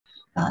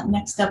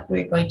Next up,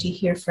 we're going to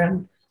hear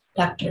from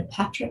Dr.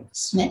 Patrick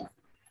Smyth,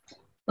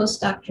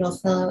 Postdoctoral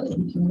Fellow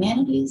in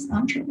Humanities,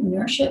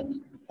 Entrepreneurship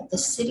at the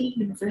City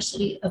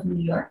University of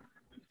New York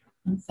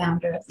and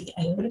founder of the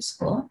Iota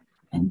School,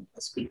 and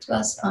will speak to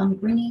us on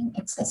bringing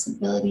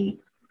accessibility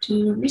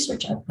to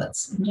research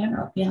outputs in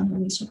general beyond the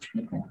research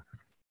paper.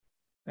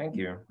 Thank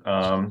you.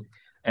 So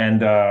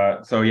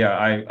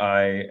yeah,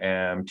 I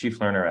am chief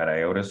learner at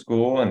Iota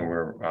School, and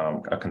we're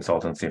a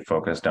consultancy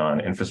focused on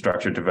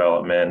infrastructure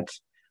development,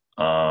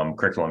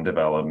 curriculum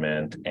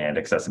development, and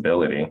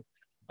accessibility.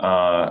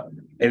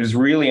 It was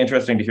really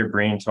interesting to hear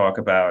Breen talk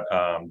about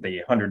the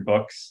 100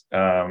 books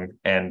and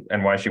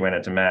why she went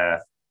into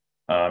math.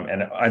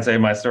 And I'd say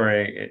my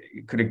story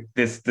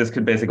this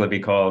could basically be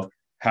called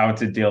 "How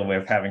to Deal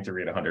with Having to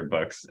Read 100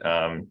 Books."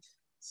 I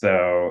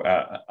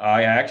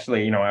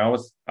actually, I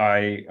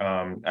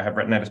have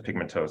retinitis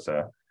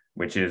pigmentosa,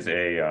 which is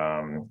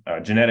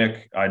a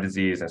genetic eye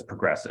disease and it's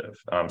progressive.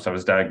 So I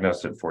was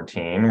diagnosed at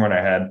 14 when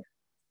I had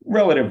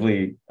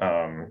relatively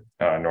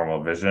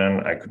normal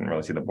vision. I couldn't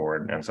really see the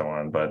board and so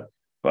on, but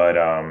at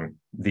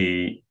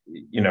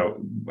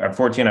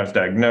 14 I was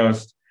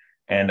diagnosed,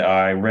 and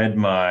I read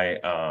I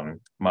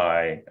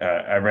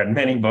read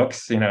many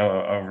books,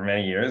 over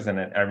many years, and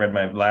I read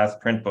my last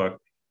print book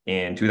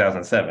in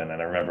 2007,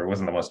 and I remember it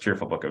wasn't the most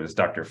cheerful book. It was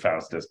Dr.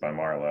 Faustus by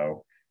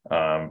Marlowe.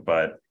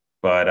 But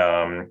by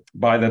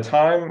the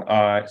time,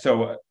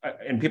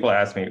 and people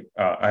ask me,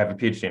 I have a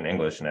PhD in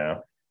English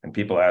now, and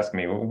people ask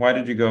me, well, why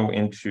did you go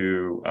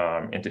into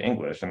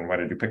English, and why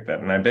did you pick that?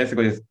 And I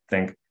basically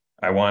think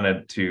I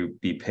wanted to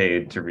be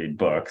paid to read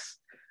books,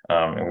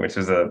 which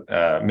is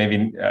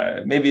maybe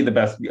a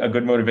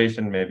good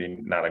motivation, maybe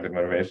not a good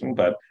motivation,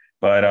 but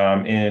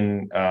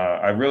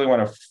I really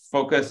want to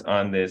focus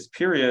on this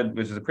period,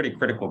 which is a pretty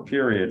critical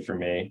period for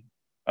me,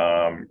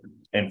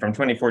 and from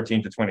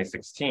 2014 to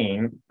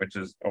 2016, which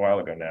is a while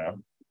ago now,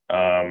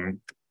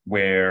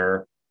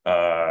 where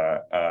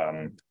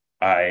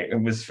I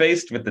was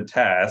faced with the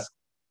task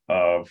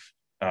of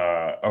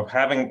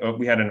having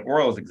we had an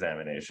orals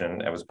examination.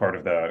 That was part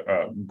of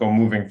the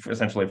moving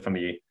essentially from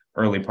the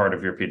early part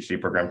of your PhD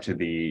program to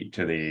the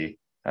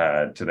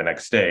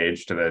next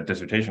stage, to the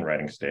dissertation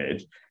writing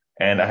stage.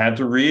 And I had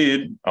to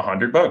read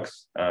 100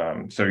 books.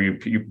 So you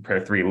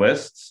prepare 3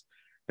 lists.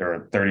 There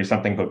are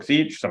 30-something books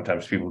each.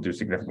 Sometimes people do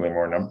significantly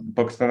more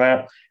books than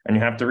that, and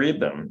you have to read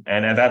them.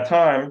 And at that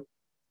time,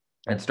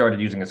 I'd started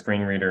using a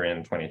screen reader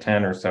in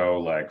 2010 or so,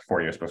 like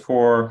 4 years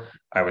before.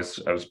 I was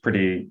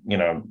pretty,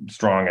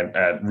 strong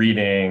at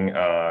reading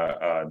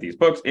these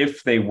books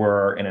if they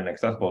were in an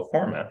accessible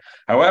format.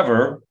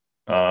 However,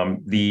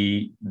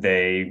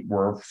 they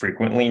were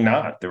frequently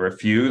not. There were a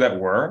few that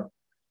were.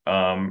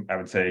 I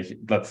would say,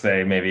 let's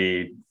say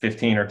maybe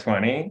 15 or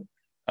 20.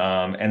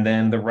 And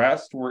then the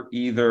rest were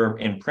either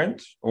in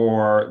print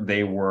or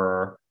they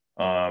were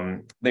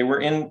in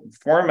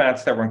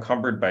formats that were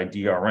encumbered by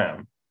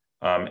DRM.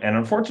 And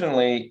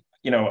unfortunately,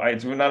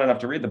 it's not enough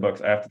to read the books.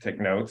 I have to take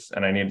notes,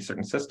 and I need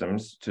certain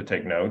systems to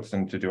take notes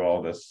and to do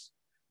all this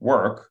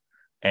work.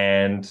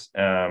 And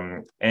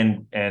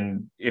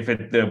if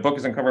the book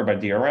is encumbered by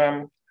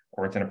DRM,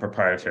 or it's in a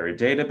proprietary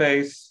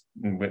database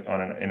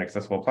on an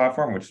inaccessible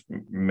platform, which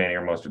many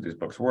or most of these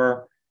books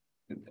were,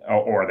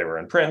 or they were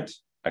in print,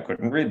 I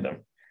couldn't read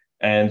them.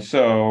 And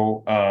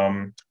so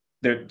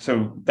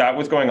so that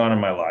was going on in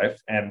my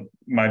life, and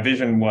my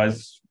vision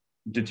was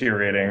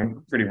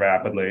deteriorating pretty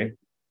rapidly.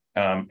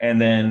 And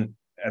then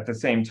at the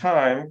same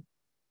time,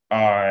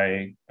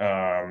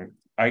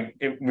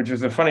 which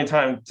was a funny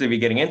time to be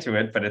getting into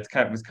it, but it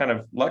was kind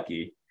of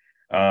lucky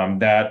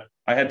that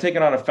I had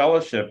taken on a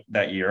fellowship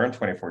that year in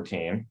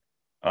 2014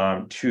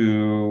 it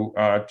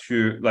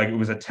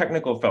was a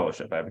technical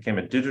fellowship. I became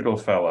a digital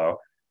fellow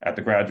at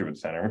the Graduate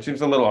Center, which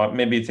seems a little odd.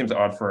 Maybe it seems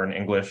odd for an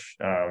English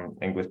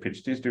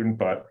PhD student,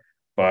 but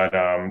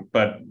and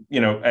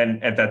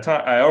at that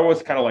time, I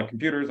always kind of liked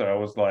computers. I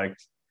always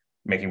liked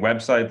making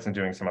websites and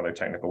doing some other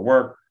technical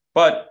work.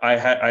 But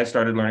I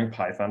started learning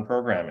Python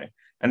programming,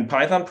 and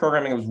Python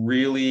programming was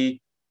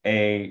really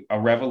a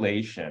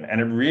revelation,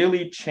 and it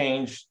really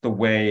changed the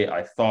way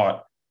I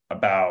thought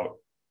about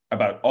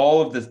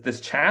all of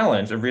this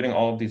challenge of reading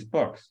all of these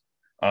books.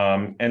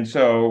 And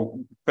so,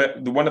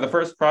 but one of the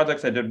first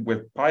projects I did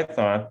with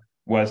Python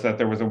was that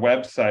there was a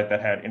website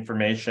that had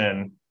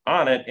information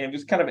on it. It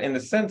was kind of, in a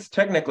sense,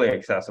 technically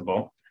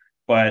accessible,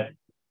 but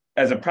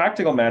as a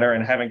practical matter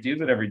and having to use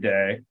it every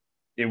day,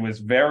 it was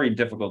very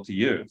difficult to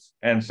use.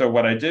 And so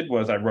what I did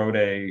was I wrote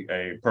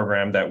a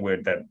program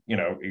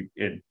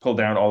it pulled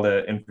down all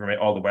the information,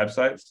 all the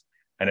websites,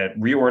 and it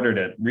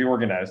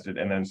reorganized it,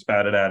 and then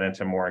spat it out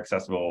into more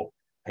accessible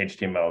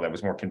HTML that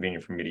was more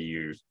convenient for me to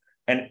use.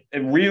 And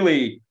it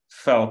really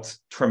felt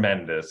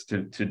tremendous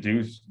to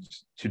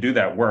do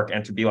that work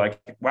and to be like,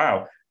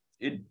 wow,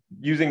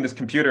 using this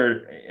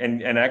computer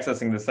and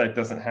accessing the site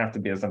doesn't have to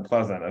be as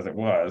unpleasant as it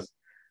was.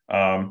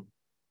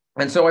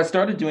 And so I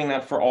started doing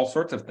that for all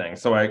sorts of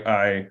things. So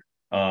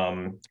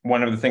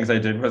one of the things I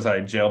did was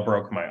I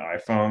jailbroke my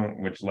iPhone,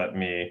 which let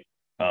me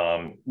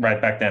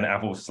Right back then,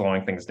 Apple was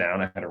slowing things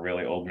down. I had a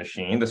really old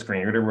machine. The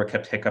screen reader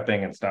kept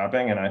hiccuping and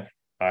stopping, and I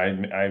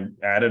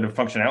added a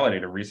functionality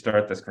to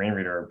restart the screen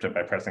reader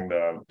by pressing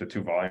the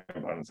two volume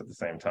buttons at the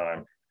same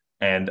time.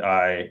 And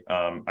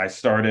I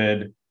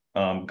started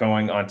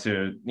going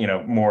onto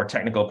more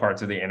technical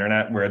parts of the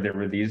internet where there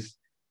were these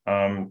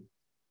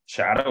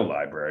shadow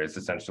libraries,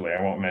 essentially.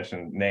 I won't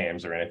mention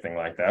names or anything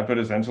like that, but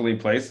essentially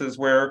places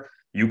where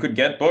you could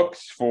get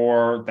books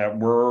that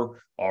were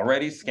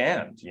already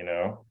scanned,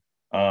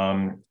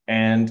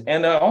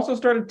 and I also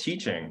started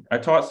teaching.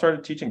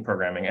 Started teaching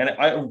programming, and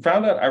I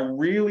found out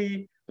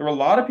there were a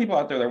lot of people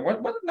out there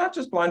that not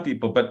just blind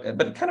people, but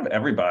kind of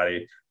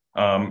everybody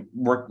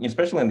working,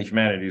 especially in the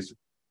humanities,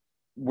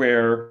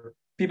 where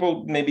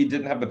people maybe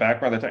didn't have the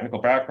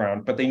technical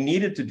background, but they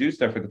needed to do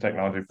stuff with the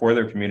technology for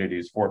their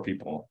communities, for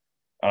people.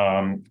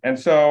 And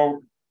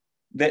so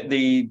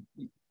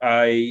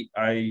I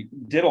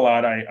did a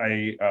lot.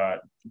 I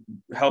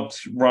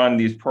helped run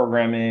these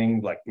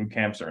programming like boot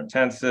camps or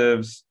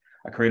intensives.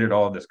 I created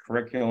all of this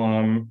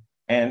curriculum,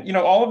 and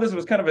all of this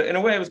was in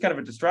a way, it was kind of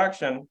a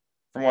distraction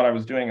from what I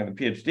was doing in the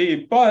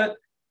PhD, but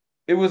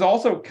it was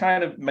also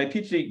my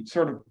PhD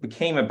sort of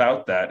became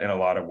about that in a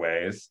lot of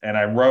ways. And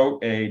I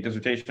wrote a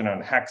dissertation on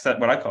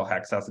what I call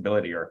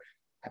hackccessibility, or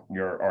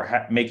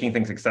making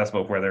things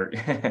accessible, whether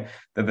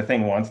that the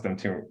thing wants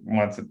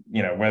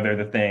whether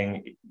the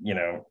thing,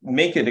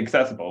 make it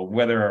accessible,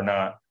 whether or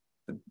not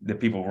the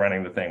people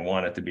running the thing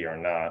want it to be or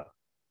not.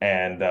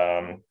 And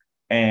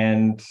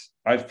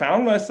I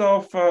found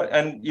myself,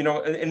 and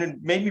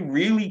it made me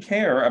really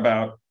care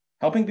about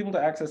helping people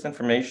to access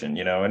information,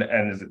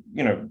 and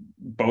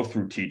both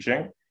through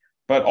teaching,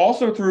 but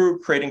also through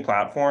creating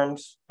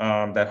platforms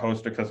that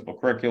host accessible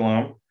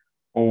curriculum,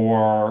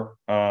 or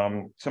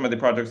some of the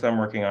projects I'm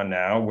working on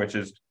now, which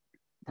is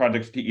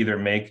projects to either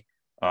make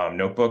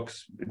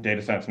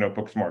data science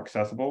notebooks more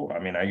accessible. I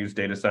mean, I use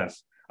data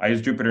science. I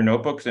use Jupyter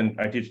notebooks, and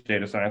I teach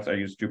data science. I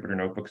use Jupyter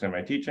notebooks in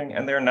my teaching,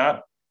 and they're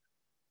not.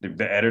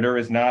 The editor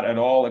is not at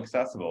all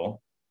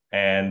accessible,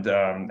 and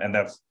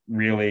that's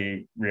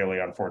really, really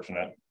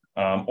unfortunate.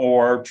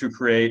 Or to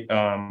create,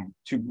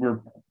 we're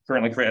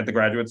currently at the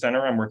Graduate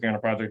Center. I'm working on a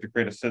project to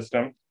create a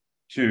system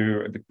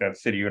that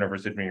City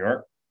University of New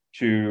York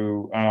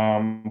to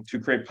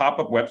create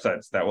pop-up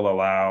websites that will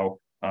allow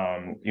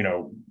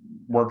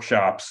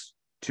workshops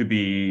to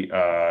be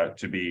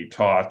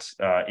taught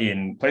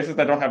in places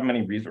that don't have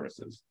many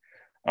resources.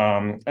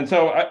 And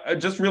so I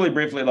just really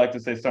briefly like to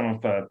say some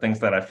of the things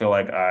that I feel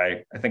like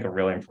I think are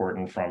really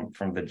important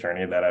from the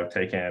journey that I've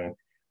taken.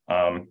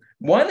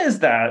 One is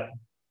that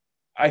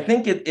I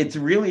think it's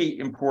really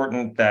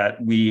important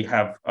that we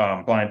have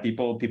blind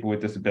people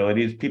with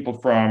disabilities, people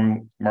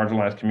from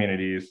marginalized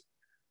communities,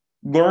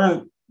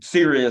 learn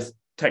serious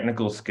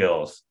technical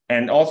skills,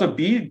 and also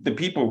be the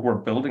people who are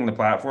building the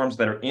platforms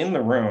that are in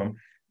the room,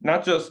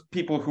 not just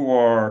people who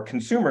are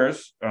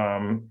consumers,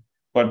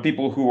 but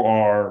people who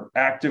are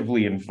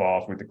actively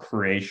involved with the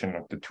creation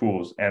of the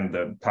tools and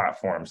the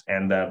platforms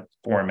and the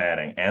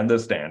formatting and the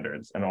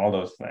standards and all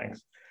those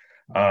things.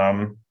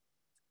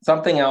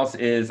 Something else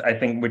is, I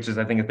think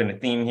has been a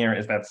theme here,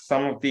 is that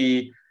some of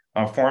the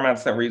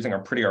formats that we're using are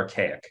pretty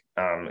archaic.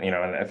 And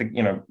I think,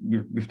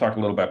 we've talked a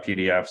little about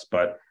PDFs,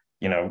 but,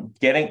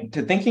 getting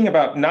to thinking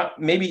about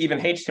not maybe even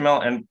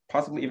HTML and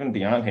possibly even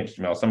beyond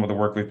HTML. Some of the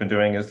work we've been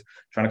doing is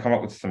trying to come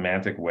up with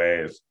semantic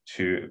ways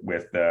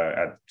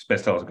at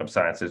Space Telescope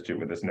Science Institute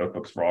with this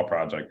Notebooks for All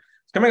project.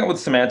 It's coming up with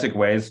semantic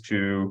ways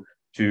to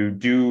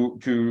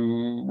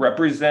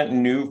represent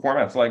new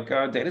formats like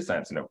data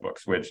science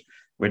notebooks, which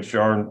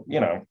are,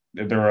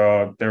 they're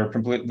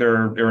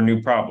a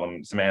new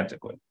problem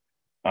semantically.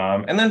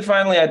 And then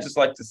finally, I'd just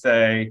like to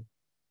say,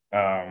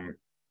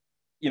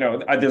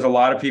 there's a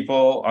lot of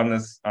people on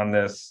this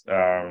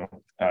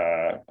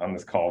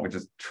call, which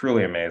is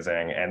truly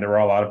amazing. And there were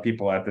a lot of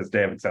people at this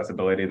Day of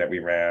Accessibility that we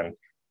ran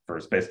for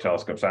Space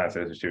Telescope Science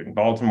Institute in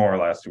Baltimore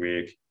last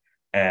week.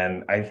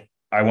 And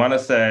I want to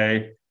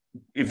say,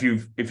 if you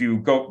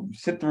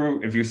sit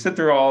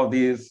through all of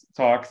these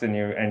talks and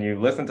you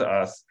listen to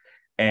us,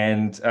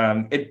 and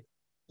it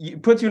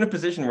puts you in a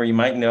position where you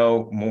might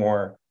know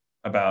more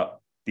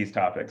about these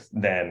topics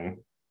than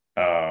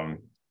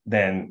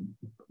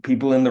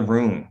people in the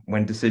room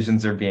when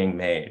decisions are being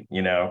made,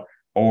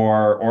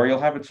 or you'll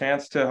have a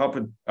chance to help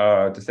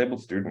a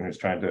disabled student who's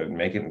trying to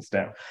make it in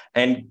STEM,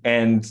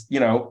 and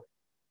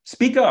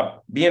speak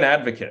up, be an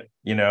advocate.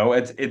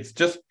 It's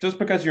just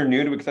because you're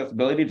new to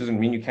accessibility doesn't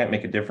mean you can't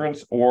make a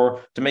difference,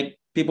 or to make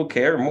people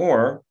care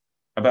more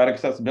about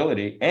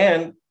accessibility.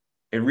 And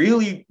it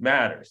really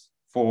matters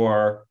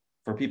for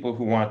people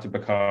who want to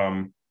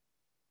become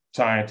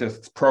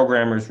scientists,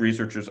 programmers,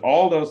 researchers,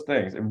 all those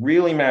things. It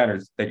really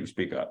matters that you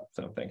speak up.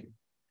 So thank you.